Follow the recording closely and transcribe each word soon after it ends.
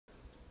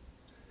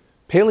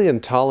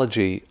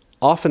Paleontology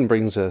often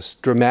brings us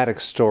dramatic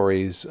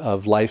stories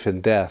of life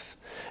and death,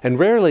 and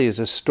rarely is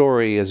a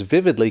story as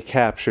vividly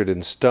captured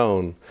in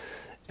stone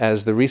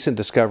as the recent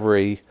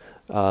discovery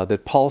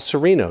that Paul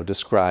Sereno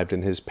described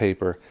in his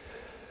paper.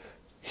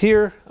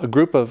 Here, a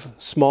group of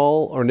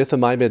small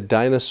ornithomimid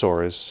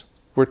dinosaurs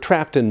were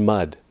trapped in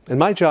mud, and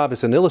my job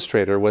as an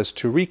illustrator was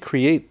to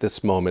recreate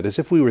this moment as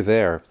if we were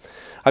there.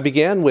 I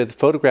began with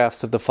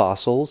photographs of the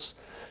fossils,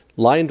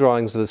 line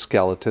drawings of the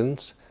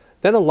skeletons,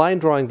 then a line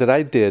drawing that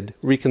I did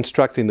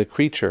reconstructing the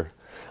creature.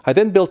 I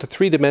then built a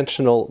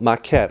three-dimensional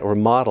maquette or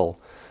model,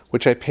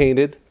 which I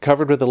painted,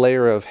 covered with a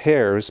layer of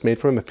hairs made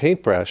from a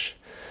paintbrush,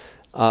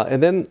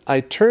 and then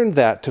I turned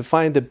that to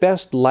find the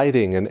best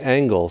lighting and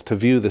angle to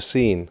view the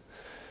scene.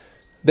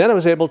 Then I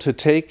was able to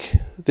take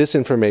this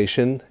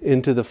information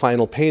into the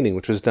final painting,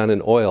 which was done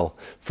in oil.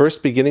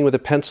 First beginning with a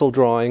pencil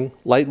drawing,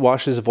 light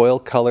washes of oil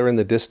color in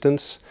the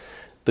distance,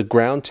 the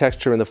ground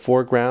texture in the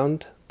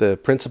foreground, the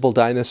principal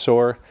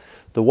dinosaur,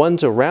 the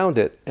ones around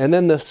it, and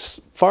then the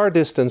far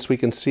distance we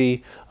can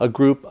see a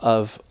group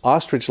of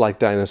ostrich-like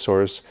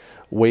dinosaurs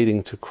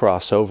waiting to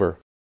cross over.